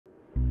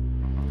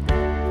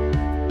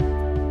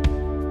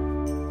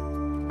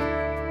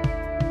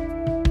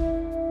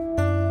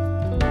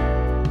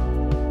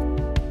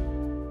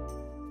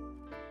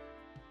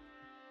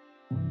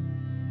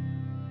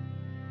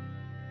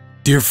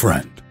Dear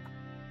friend,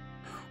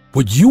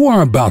 what you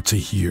are about to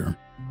hear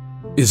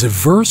is a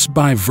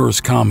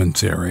verse-by-verse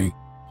commentary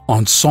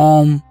on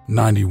Psalm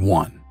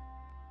 91,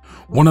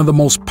 one of the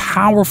most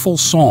powerful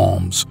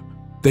psalms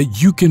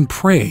that you can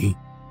pray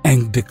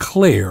and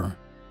declare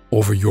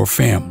over your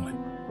family.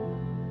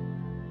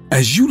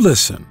 As you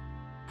listen,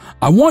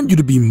 I want you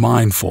to be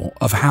mindful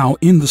of how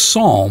in the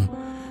psalm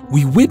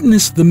we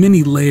witness the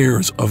many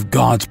layers of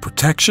God's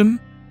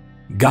protection,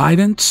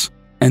 guidance,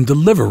 and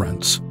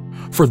deliverance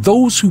for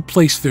those who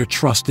place their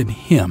trust in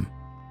Him.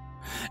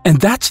 And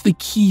that's the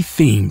key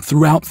theme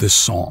throughout this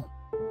psalm.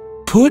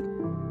 Put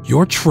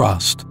your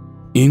trust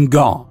in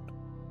God.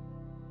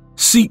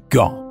 Seek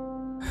God.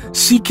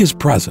 Seek His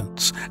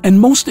presence. And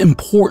most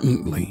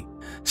importantly,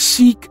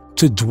 seek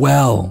to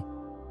dwell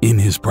in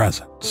His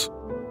presence.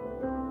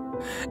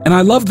 And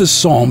I love this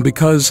psalm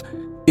because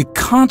it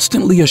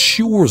constantly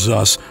assures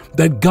us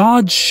that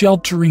God's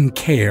sheltering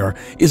care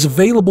is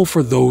available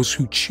for those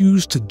who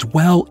choose to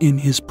dwell in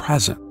His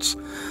presence,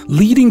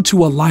 leading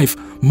to a life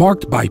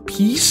marked by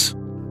peace,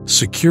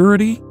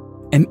 security,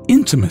 and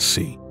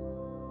intimacy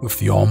with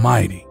the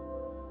Almighty.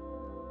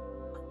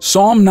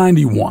 Psalm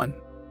 91,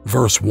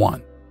 verse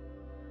 1.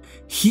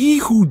 He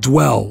who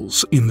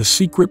dwells in the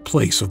secret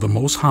place of the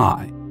Most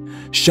High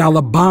shall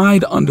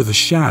abide under the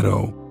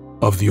shadow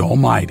of the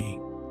Almighty.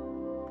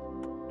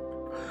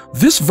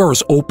 This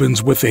verse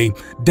opens with a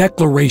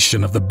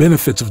declaration of the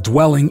benefits of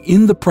dwelling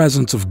in the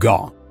presence of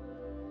God.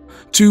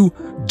 To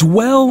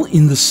dwell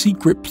in the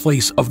secret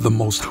place of the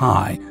Most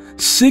High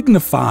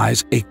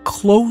signifies a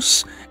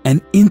close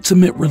and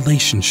intimate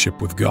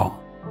relationship with God.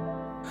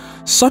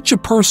 Such a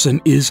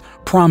person is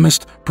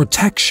promised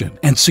protection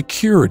and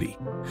security,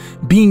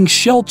 being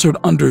sheltered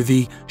under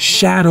the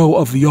shadow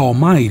of the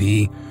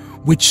Almighty,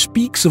 which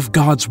speaks of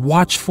God's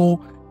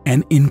watchful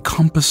and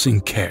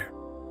encompassing care.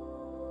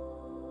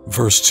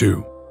 Verse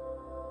 2.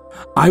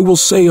 I will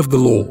say of the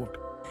Lord,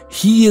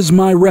 He is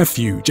my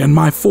refuge and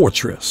my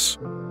fortress,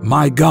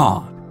 my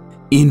God,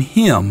 in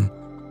Him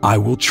I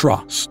will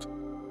trust.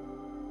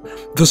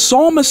 The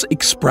psalmist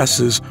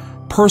expresses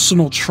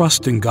personal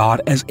trust in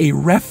God as a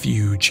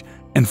refuge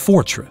and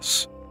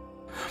fortress.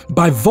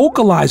 By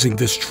vocalizing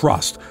this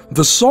trust,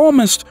 the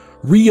psalmist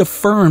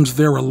reaffirms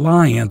their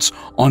reliance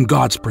on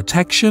God's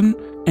protection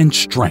and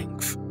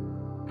strength.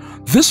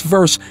 This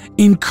verse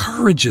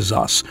encourages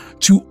us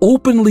to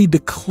openly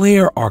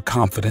declare our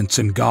confidence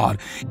in God,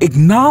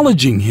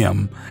 acknowledging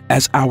Him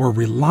as our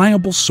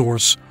reliable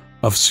source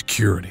of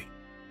security.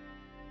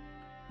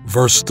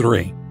 Verse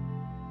 3.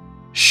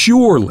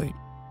 Surely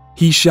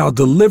He shall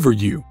deliver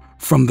you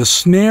from the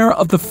snare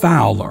of the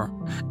fowler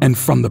and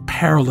from the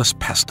perilous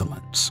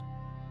pestilence.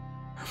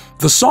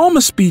 The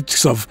psalmist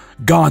speaks of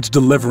God's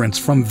deliverance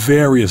from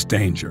various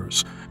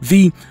dangers.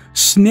 The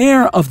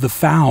snare of the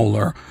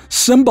fowler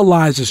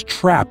symbolizes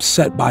traps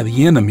set by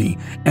the enemy,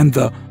 and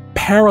the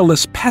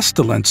perilous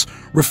pestilence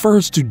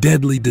refers to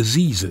deadly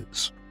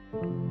diseases.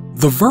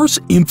 The verse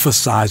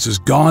emphasizes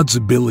God's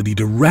ability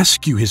to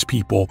rescue His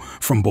people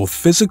from both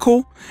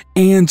physical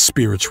and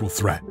spiritual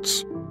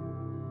threats.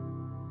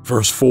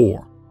 Verse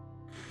 4.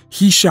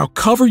 He shall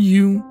cover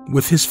you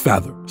with His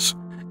feathers,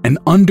 and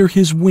under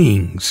His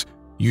wings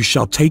you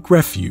shall take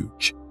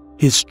refuge.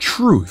 His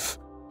truth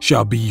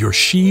shall be your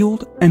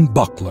shield and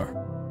buckler.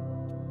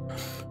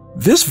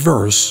 This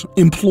verse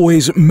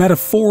employs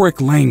metaphoric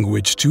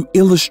language to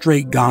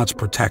illustrate God's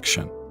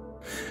protection.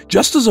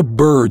 Just as a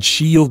bird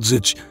shields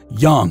its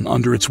young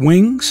under its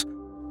wings,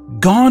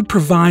 God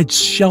provides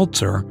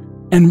shelter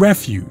and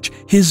refuge.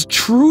 His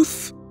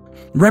truth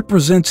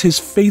represents His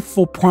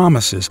faithful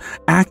promises,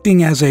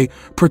 acting as a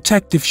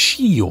protective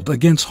shield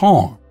against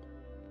harm.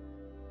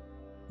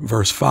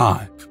 Verse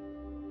 5.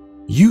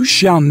 You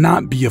shall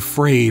not be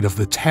afraid of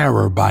the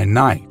terror by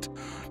night,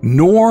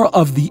 nor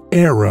of the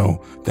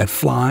arrow that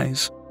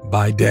flies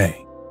by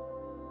day.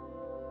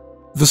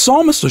 The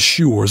psalmist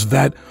assures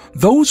that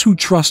those who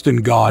trust in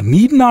God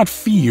need not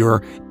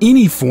fear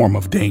any form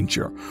of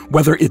danger,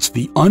 whether it's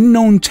the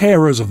unknown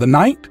terrors of the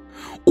night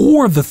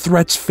or the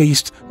threats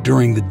faced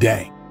during the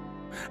day.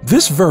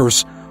 This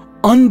verse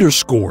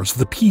underscores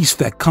the peace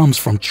that comes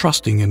from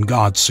trusting in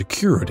God's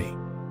security.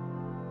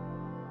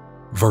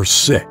 Verse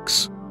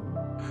 6.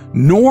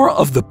 Nor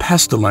of the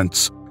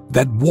pestilence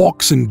that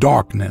walks in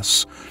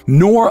darkness,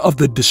 nor of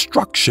the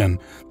destruction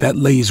that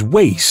lays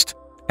waste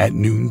at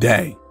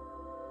noonday.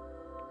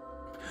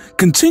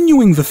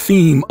 Continuing the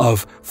theme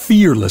of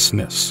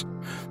fearlessness,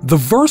 the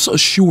verse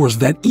assures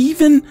that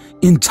even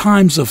in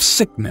times of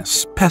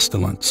sickness,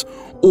 pestilence,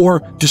 or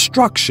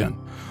destruction,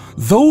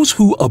 those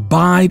who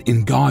abide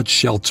in God's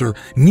shelter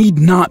need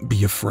not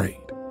be afraid.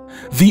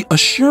 The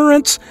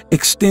assurance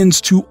extends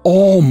to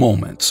all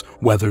moments,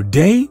 whether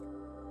day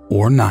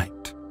or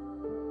night.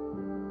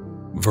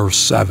 Verse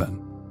 7.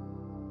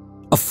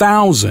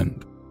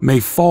 1,000 may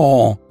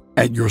fall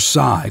at your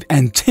side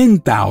and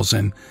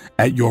 10,000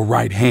 at your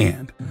right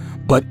hand,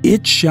 but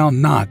it shall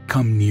not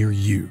come near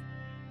you.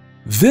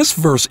 This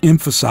verse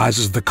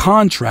emphasizes the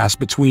contrast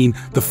between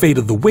the fate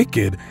of the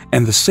wicked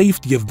and the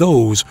safety of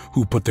those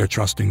who put their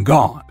trust in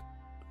God.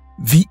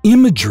 The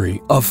imagery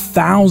of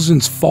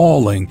thousands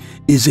falling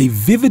is a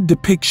vivid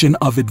depiction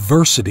of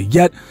adversity,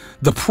 yet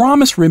the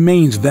promise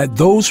remains that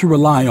those who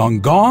rely on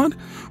God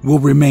will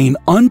remain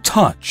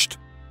untouched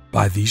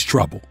by these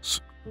troubles.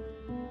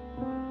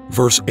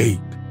 Verse 8,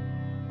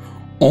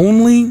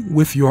 "Only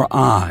with your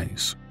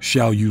eyes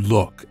shall you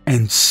look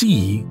and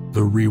see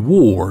the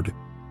reward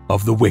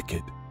of the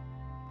wicked."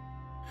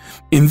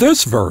 In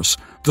this verse,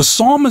 the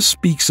psalmist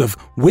speaks of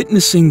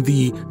witnessing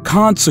the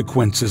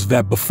consequences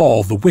that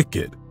befall the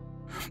wicked.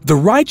 The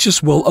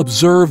righteous will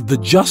observe the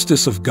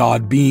justice of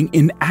God being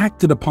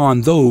enacted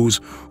upon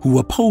those who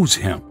oppose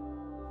him.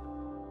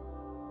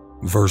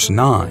 Verse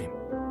 9,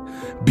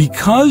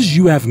 "Because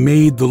you have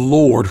made the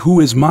Lord, who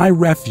is my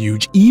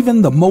refuge,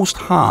 even the Most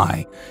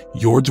High,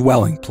 your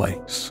dwelling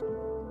place."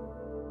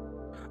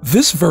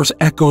 This verse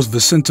echoes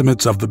the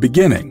sentiments of the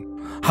beginning,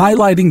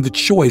 highlighting the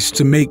choice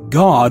to make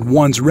God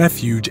one's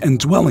refuge and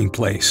dwelling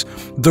place.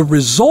 The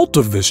result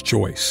of this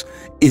choice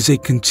is a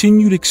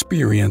continued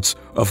experience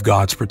of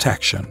God's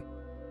protection.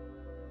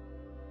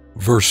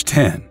 Verse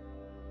 10,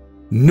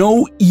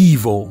 "No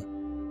evil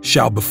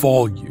shall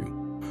befall you,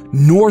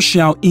 nor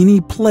shall any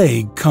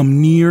plague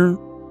come near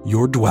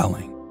your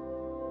dwelling."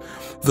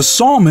 The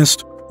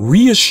psalmist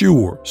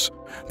reassures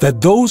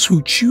that those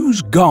who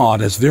choose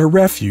God as their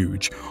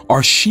refuge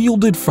are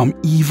shielded from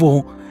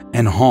evil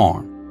and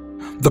harm.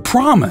 The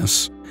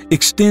promise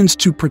extends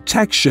to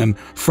protection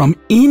from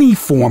any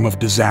form of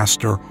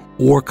disaster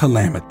or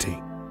calamity.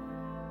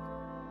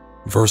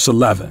 Verse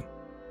 11,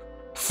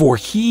 "For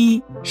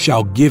he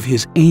shall give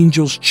his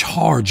angels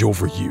charge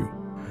over you,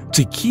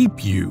 to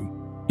keep you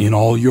in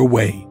all your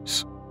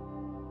ways."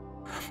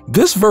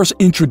 This verse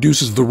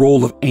introduces the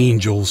role of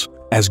angels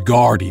as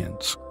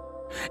guardians.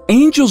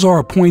 Angels are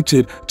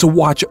appointed to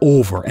watch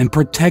over and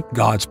protect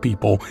God's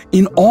people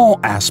in all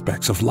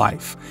aspects of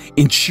life,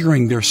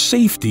 ensuring their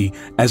safety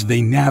as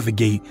they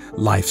navigate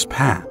life's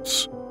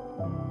paths.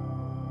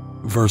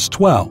 Verse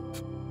 12,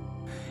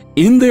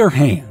 "In their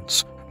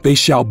hands they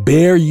shall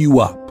bear you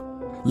up,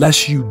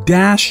 lest you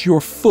dash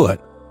your foot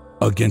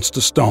against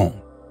a stone."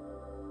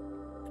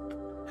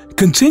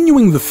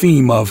 Continuing the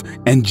theme of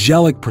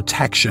angelic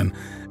protection,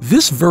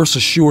 this verse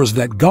assures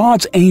that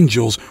God's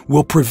angels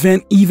will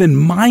prevent even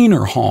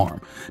minor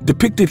harm,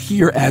 depicted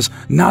here as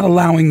not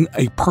allowing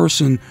a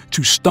person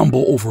to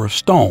stumble over a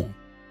stone.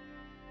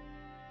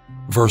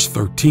 Verse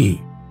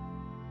 13,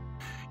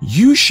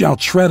 "You shall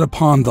tread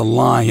upon the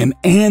lion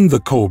and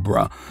the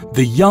cobra,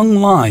 the young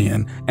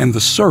lion and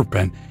the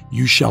serpent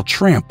you shall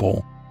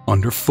trample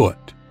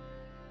underfoot."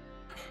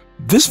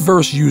 This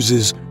verse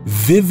uses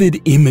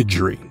vivid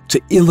imagery to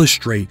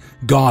illustrate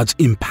God's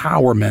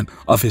empowerment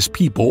of his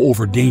people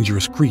over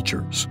dangerous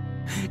creatures.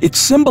 It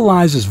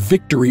symbolizes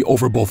victory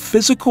over both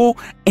physical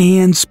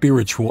and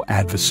spiritual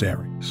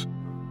adversaries.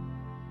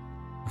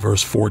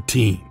 Verse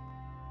 14,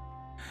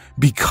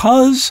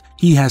 "Because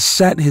he has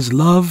set his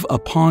love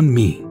upon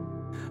me,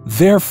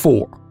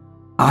 therefore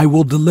I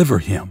will deliver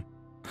him.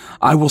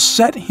 I will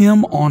set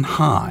him on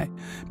high,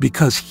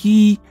 because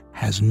he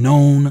has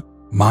known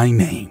my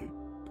name."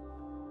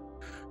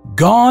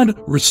 God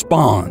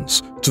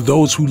responds to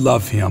those who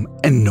love him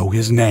and know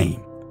his name.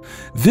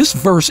 This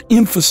verse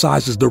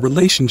emphasizes the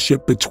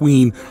relationship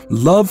between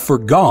love for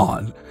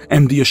God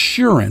and the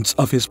assurance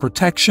of his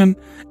protection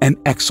and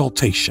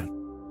exaltation.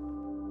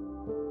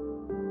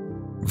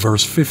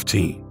 Verse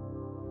 15,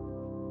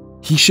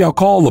 "He shall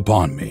call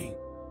upon me,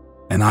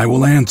 and I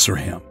will answer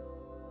him.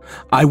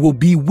 I will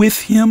be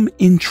with him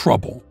in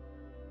trouble.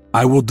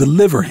 I will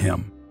deliver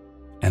him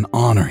and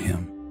honor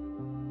him."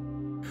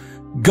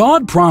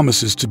 God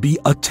promises to be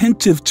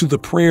attentive to the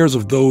prayers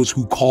of those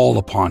who call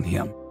upon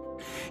him.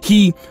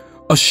 He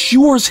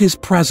assures his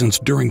presence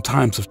during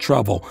times of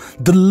trouble,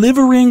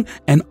 delivering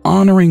and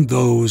honoring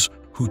those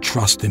who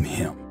trust in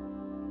him.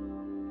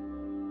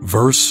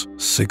 Verse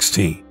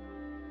 16,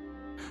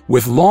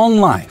 "With long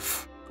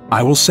life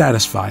I will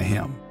satisfy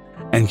him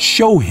and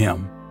show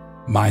him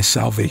my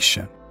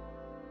salvation."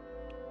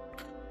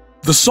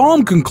 The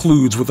psalm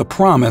concludes with a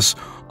promise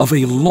of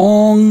a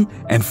long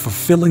and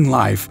fulfilling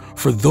life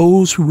for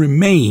those who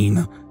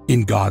remain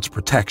in God's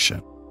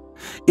protection.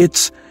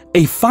 It's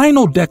a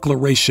final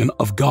declaration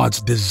of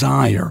God's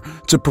desire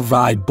to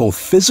provide both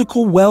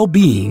physical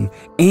well-being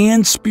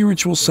and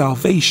spiritual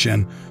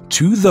salvation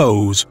to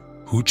those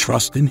who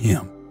trust in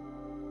him.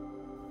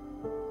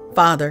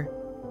 Father,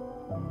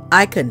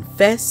 I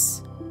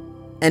confess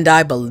and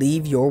I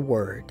believe your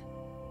word.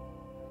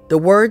 The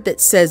word that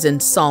says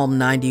in Psalm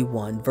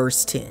 91,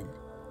 verse 10,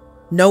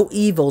 "No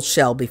evil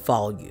shall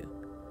befall you,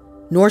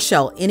 nor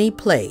shall any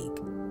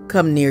plague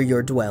come near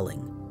your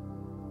dwelling.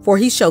 For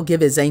he shall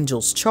give his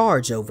angels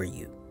charge over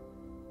you,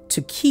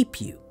 to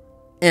keep you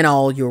in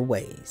all your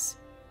ways."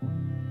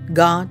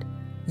 God,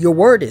 your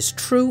word is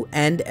true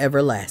and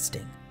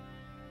everlasting.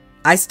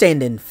 I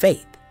stand in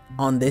faith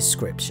on this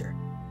scripture.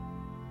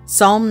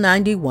 Psalm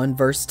 91,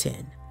 verse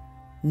 10,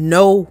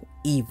 "No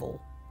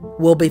evil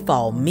will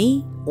befall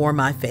me or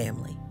my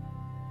family.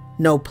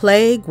 No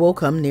plague will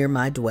come near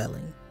my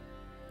dwelling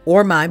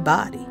or my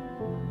body,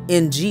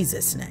 in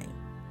Jesus' name."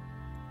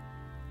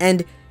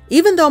 And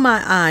even though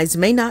my eyes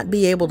may not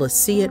be able to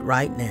see it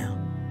right now,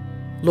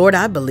 Lord,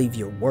 I believe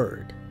your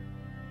word.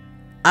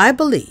 I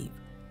believe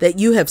that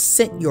you have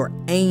sent your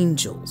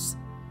angels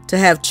to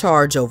have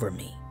charge over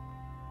me,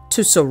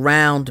 to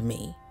surround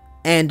me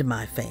and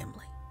my family.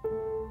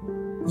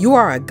 You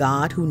are a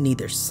God who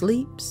neither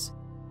sleeps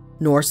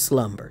nor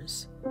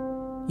slumbers.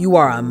 You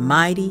are a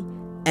mighty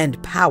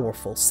and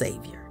powerful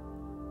Savior.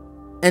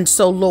 And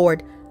so,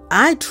 Lord,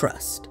 I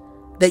trust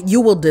that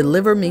you will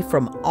deliver me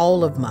from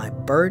all of my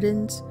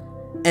burdens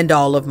and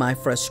all of my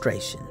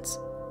frustrations.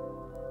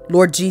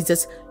 Lord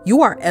Jesus,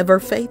 you are ever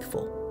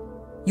faithful.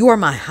 You are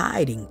my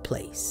hiding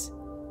place.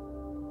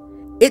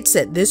 It's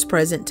at this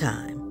present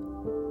time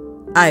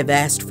I have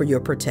asked for your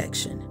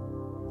protection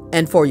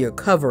and for your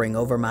covering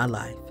over my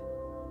life.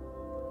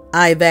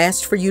 I have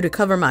asked for you to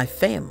cover my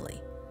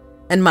family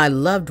and my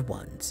loved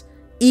ones,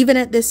 even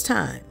at this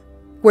time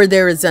where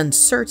there is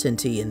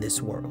uncertainty in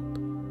this world.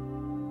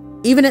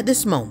 Even at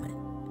this moment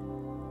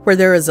where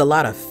there is a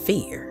lot of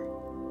fear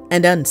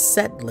and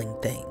unsettling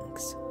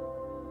things.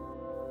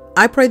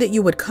 I pray that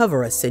you would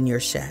cover us in your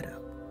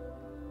shadow.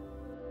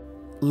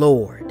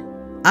 Lord,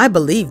 I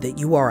believe that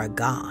you are a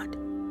God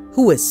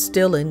who is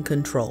still in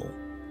control,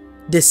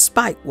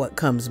 despite what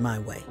comes my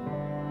way.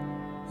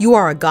 You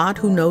are a God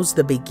who knows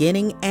the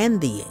beginning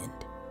and the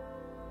end.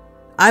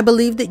 I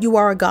believe that you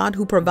are a God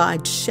who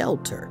provides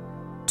shelter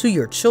to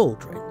your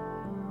children.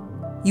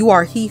 You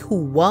are He who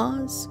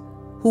was,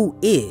 who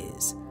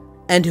is,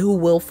 and who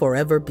will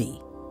forever be.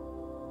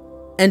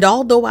 And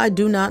although I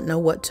do not know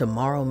what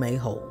tomorrow may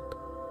hold,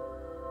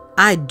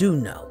 I do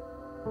know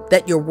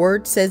that your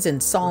word says in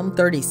Psalm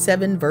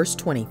 37, verse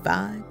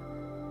 25,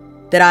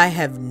 that I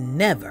have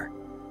never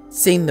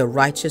seen the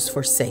righteous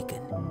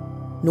forsaken,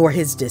 nor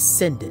his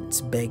descendants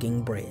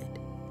begging bread.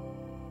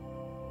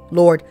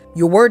 Lord,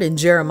 your word in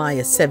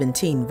Jeremiah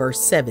 17, verse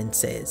 7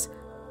 says,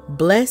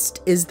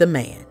 "Blessed is the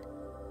man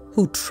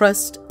who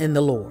trusts in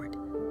the Lord,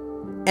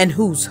 and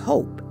whose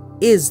hope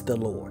is the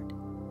Lord.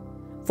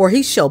 For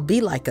he shall be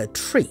like a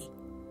tree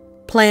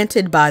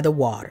planted by the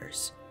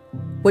waters,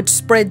 which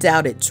spreads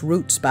out its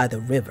roots by the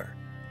river,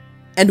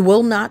 and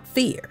will not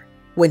fear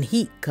when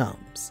heat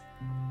comes,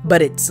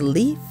 but its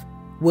leaf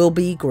will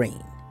be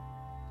green."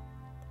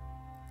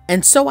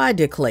 And so I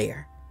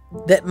declare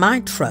that my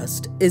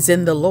trust is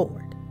in the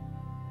Lord.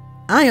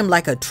 I am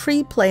like a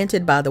tree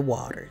planted by the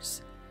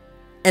waters,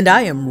 and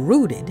I am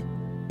rooted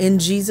in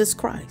Jesus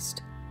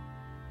Christ.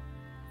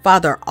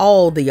 Father,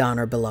 all the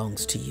honor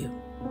belongs to you.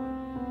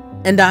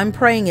 And I'm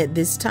praying at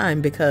this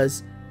time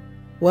because,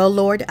 well,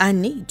 Lord, I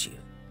need you.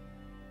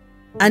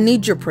 I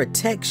need your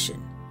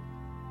protection.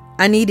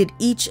 I need it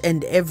each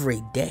and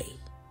every day.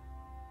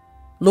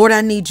 Lord,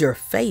 I need your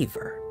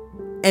favor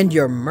and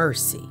your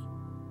mercy.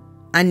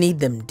 I need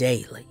them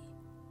daily.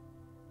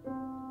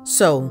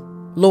 So,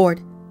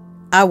 Lord,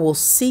 I will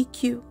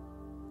seek you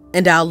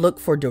and I'll look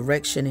for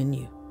direction in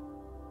you.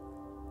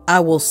 I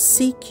will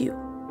seek you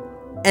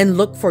and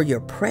look for your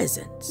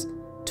presence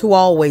to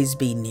always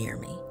be near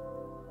me,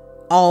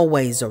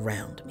 always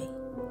around me.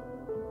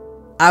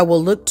 I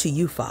will look to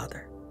you,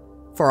 Father,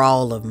 for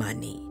all of my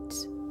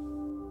needs.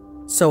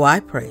 So I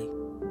pray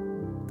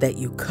that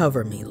you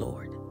cover me,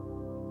 Lord.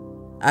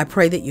 I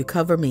pray that you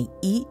cover me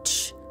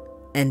each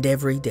and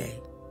every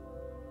day.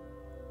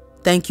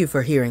 Thank you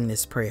for hearing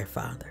this prayer,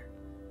 Father.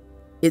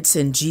 It's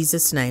in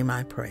Jesus' name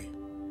I pray.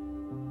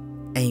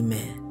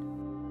 Amen.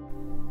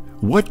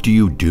 What do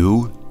you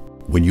do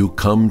when you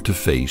come to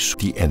face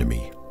the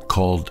enemy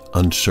called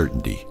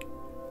uncertainty?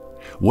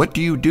 What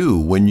do you do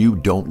when you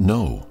don't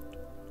know?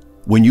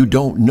 When you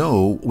don't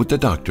know what the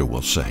doctor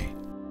will say?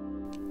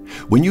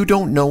 When you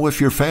don't know if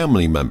your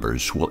family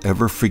members will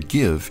ever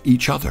forgive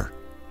each other?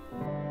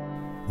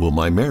 Will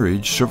my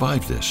marriage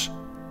survive this?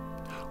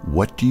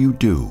 What do you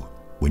do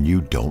when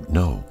you don't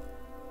know?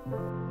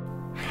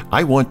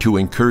 I want to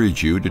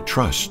encourage you to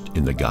trust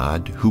in the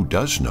God who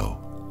does know.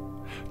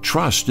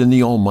 Trust in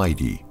the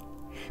Almighty,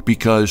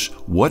 because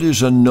what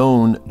is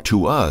unknown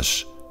to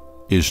us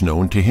is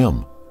known to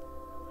Him.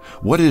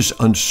 What is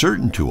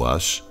uncertain to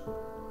us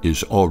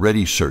is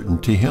already certain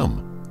to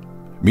Him,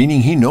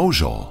 meaning He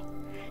knows all.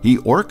 He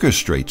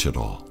orchestrates it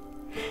all.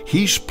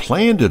 He's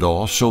planned it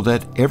all so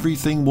that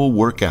everything will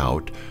work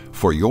out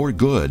for your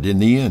good in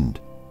the end.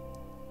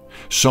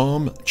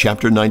 Psalm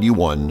chapter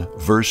 91,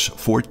 verse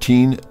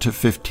 14 to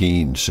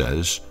 15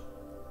 says,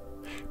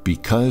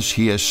 "Because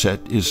He has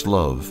set His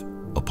love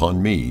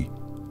upon me,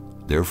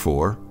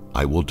 therefore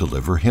I will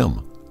deliver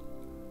him.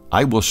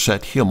 I will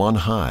set him on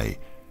high,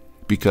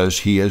 because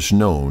he has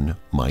known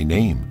my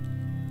name.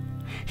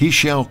 He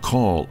shall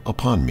call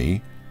upon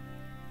me,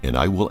 and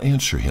I will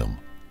answer him.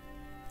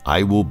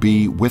 I will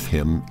be with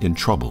him in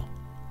trouble.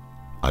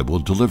 I will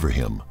deliver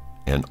him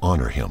and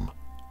honor him."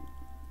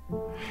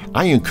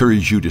 I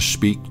encourage you to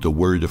speak the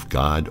word of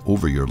God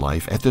over your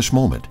life at this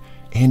moment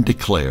and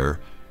declare,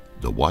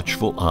 "The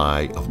watchful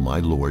eye of my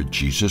Lord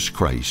Jesus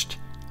Christ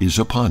is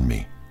upon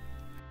me."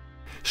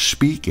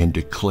 Speak and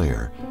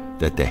declare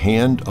that the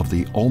hand of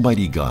the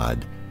Almighty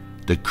God,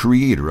 the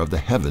Creator of the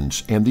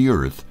heavens and the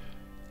earth,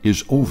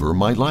 is over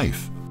my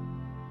life.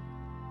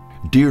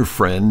 Dear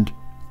friend,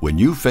 when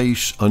you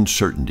face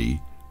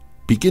uncertainty,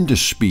 begin to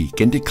speak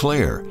and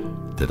declare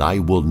that I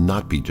will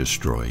not be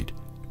destroyed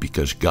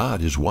because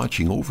God is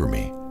watching over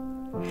me.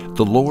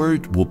 The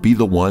Lord will be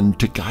the one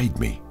to guide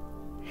me.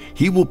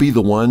 He will be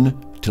the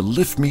one to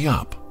lift me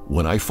up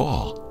when I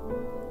fall.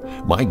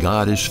 My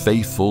God is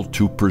faithful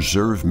to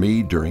preserve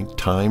me during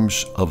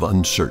times of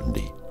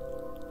uncertainty.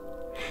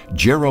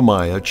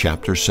 Jeremiah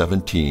chapter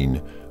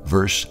 17,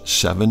 verse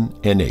 7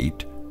 and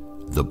 8,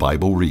 the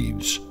Bible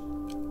reads,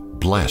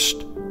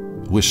 "Blessed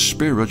with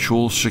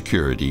spiritual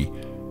security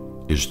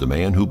is the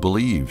man who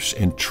believes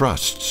and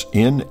trusts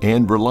in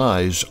and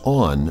relies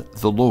on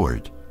the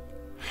Lord,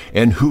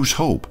 and whose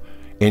hope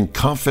and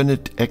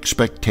confident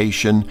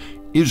expectation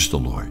is the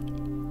Lord.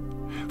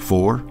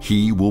 For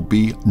he will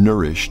be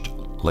nourished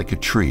like a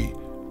tree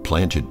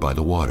planted by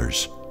the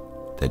waters,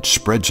 that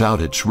spreads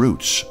out its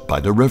roots by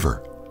the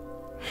river,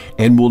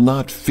 and will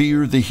not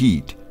fear the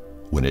heat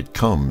when it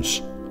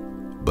comes,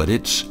 but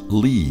its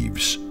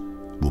leaves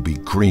will be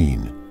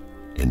green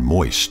and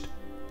moist,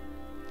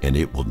 and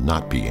it will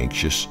not be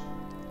anxious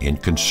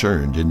and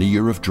concerned in the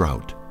year of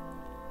drought,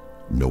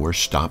 nor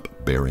stop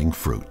bearing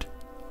fruit."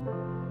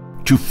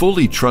 To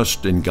fully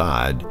trust in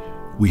God,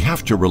 we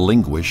have to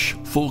relinquish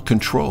full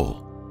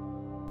control.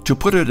 To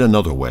put it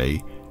another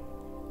way,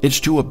 it's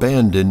to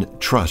abandon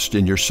trust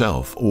in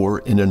yourself or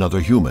in another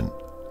human.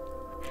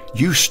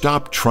 You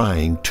stop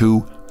trying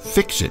to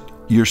fix it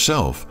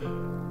yourself,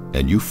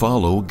 and you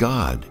follow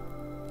God.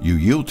 You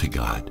yield to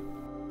God.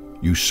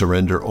 You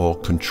surrender all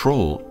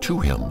control to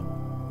Him.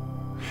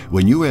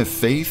 When you have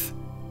faith,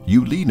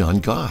 you lean on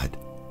God.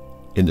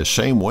 In the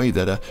same way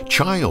that a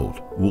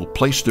child will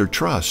place their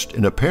trust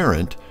in a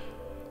parent,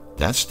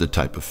 that's the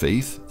type of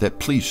faith that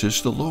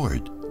pleases the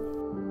Lord.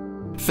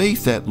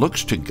 Faith that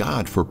looks to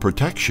God for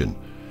protection.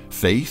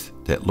 Faith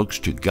that looks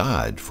to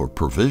God for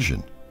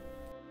provision.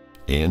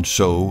 And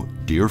so,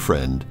 dear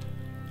friend,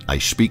 I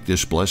speak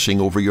this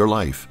blessing over your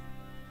life.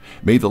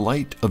 May the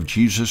light of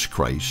Jesus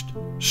Christ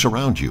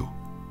surround you.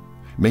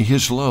 May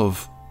His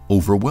love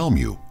overwhelm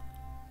you.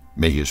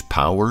 May His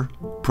power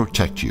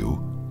protect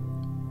you.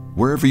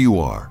 Wherever you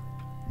are,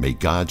 may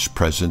God's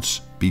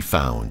presence be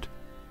found.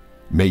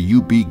 May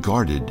you be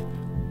guarded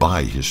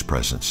by His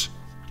presence.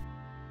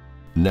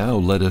 Now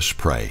let us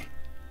pray.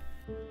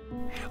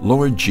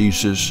 Lord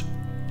Jesus,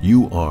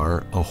 you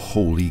are a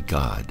holy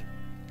God.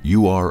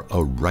 You are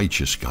a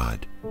righteous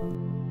God.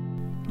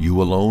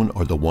 You alone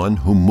are the one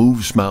who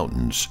moves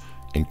mountains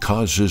and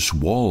causes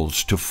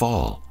walls to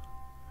fall.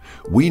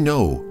 We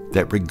know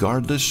that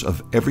regardless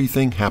of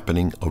everything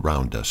happening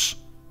around us,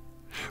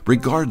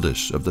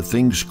 regardless of the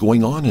things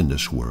going on in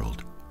this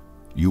world,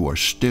 you are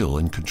still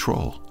in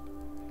control.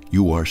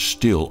 You are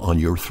still on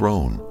your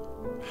throne.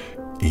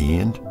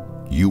 And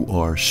you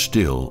are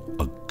still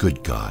a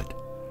good God,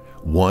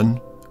 one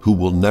who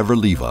will never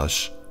leave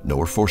us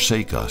nor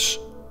forsake us.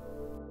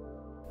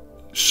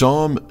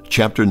 Psalm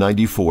chapter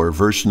 94,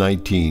 verse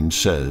 19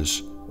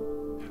 says,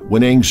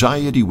 "When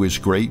anxiety was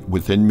great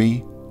within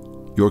me,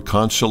 your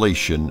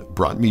consolation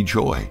brought me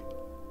joy."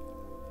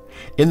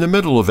 In the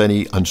middle of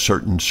any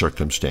uncertain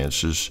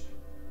circumstances,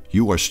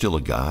 you are still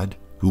a God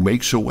who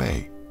makes a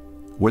way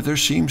where there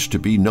seems to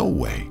be no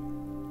way.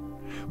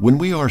 When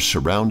we are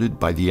surrounded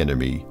by the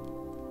enemy,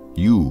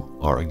 you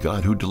are a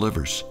God who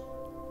delivers.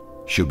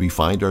 Should we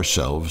find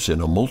ourselves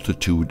in a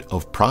multitude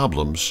of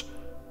problems,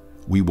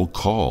 we will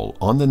call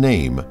on the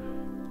name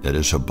that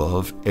is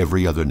above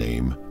every other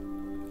name,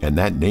 and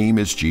that name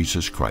is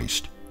Jesus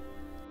Christ.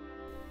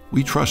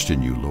 We trust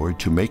in you, Lord,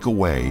 to make a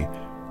way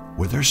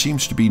where there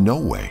seems to be no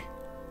way.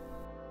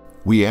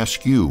 We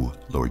ask you,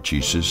 Lord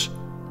Jesus,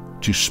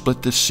 to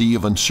split the sea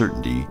of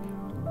uncertainty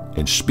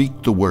and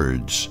speak the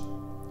words,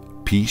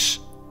 "Peace,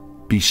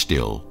 be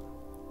still,"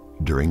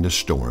 during the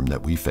storm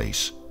that we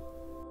face.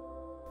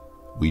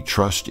 We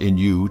trust in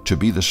you to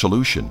be the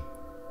solution.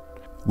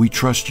 We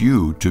trust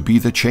you to be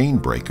the chain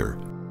breaker,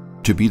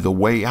 to be the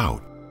way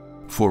out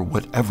for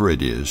whatever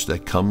it is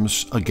that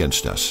comes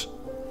against us.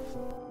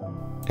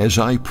 As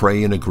I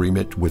pray in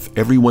agreement with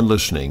everyone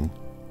listening,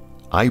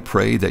 I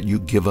pray that you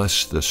give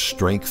us the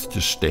strength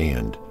to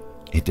stand,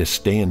 and to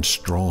stand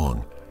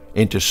strong,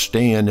 and to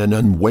stand in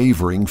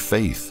unwavering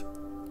faith.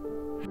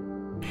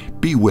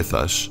 Be with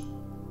us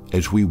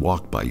as we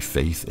walk by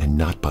faith and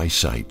not by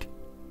sight.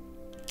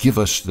 Give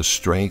us the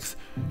strength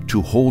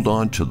to hold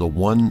on to the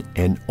one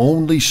and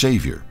only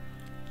Savior,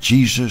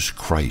 Jesus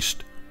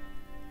Christ.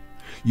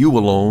 You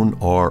alone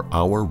are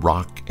our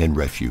rock and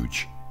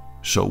refuge,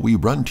 so we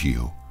run to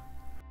you.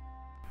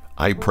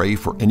 I pray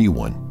for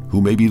anyone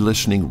who may be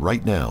listening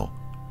right now,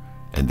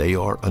 and they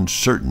are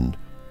uncertain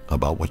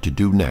about what to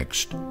do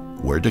next,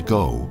 where to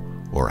go,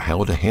 or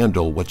how to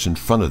handle what's in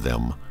front of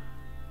them.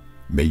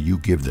 May you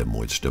give them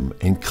wisdom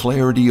and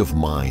clarity of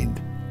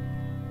mind.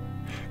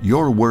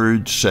 Your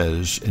word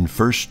says in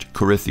 1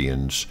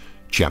 Corinthians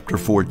chapter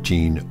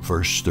 14,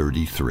 verse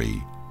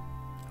 33,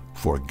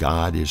 "For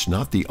God is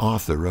not the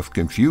author of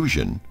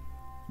confusion,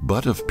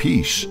 but of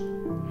peace,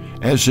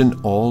 as in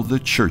all the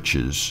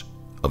churches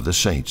of the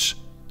saints.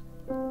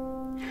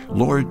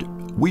 Lord,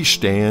 we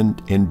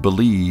stand and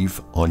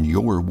believe on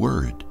your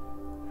word.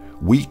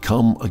 We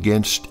come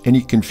against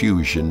any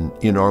confusion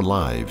in our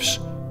lives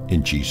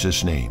in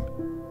Jesus' name.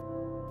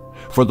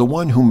 For the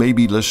one who may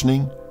be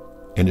listening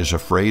and is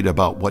afraid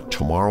about what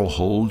tomorrow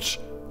holds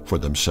for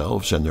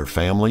themselves and their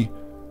family,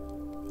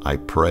 I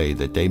pray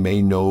that they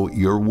may know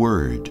your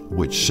word,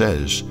 which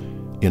says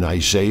in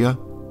Isaiah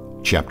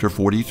chapter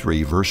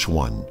 43, verse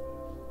 1,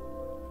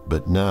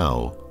 "But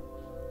now,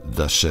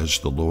 thus says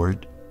the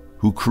Lord,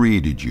 who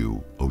created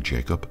you, O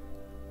Jacob,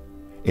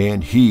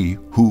 and he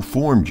who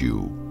formed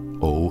you,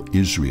 O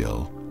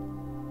Israel,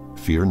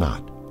 fear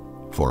not,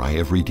 for I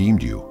have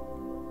redeemed you.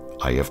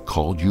 I have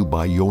called you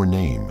by your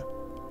name.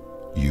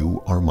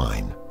 You are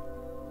mine."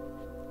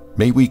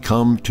 May we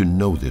come to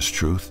know this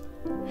truth,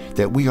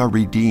 that we are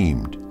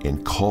redeemed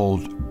and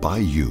called by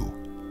you,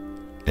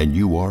 and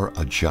you are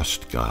a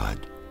just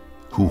God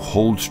who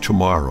holds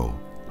tomorrow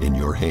in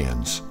your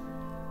hands.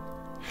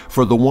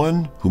 For the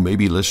one who may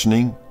be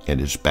listening and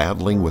is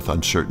battling with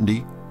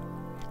uncertainty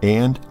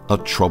and a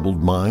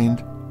troubled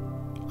mind,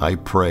 I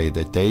pray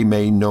that they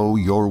may know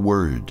your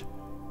word,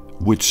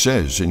 which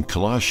says in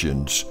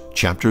Colossians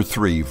chapter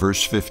 3,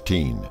 verse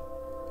 15,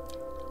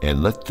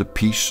 "And let the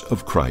peace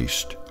of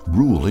Christ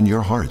rule in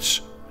your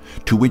hearts,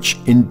 to which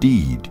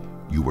indeed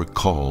you were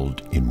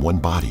called in one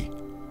body,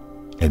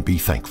 and be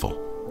thankful."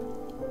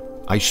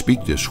 I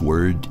speak this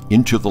word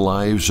into the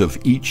lives of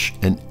each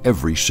and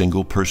every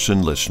single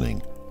person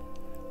listening.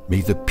 May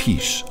the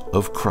peace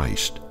of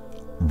Christ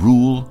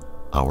rule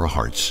our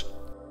hearts.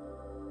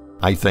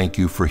 I thank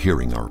you for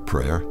hearing our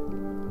prayer.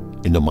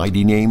 In the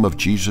mighty name of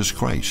Jesus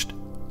Christ,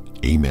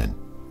 amen.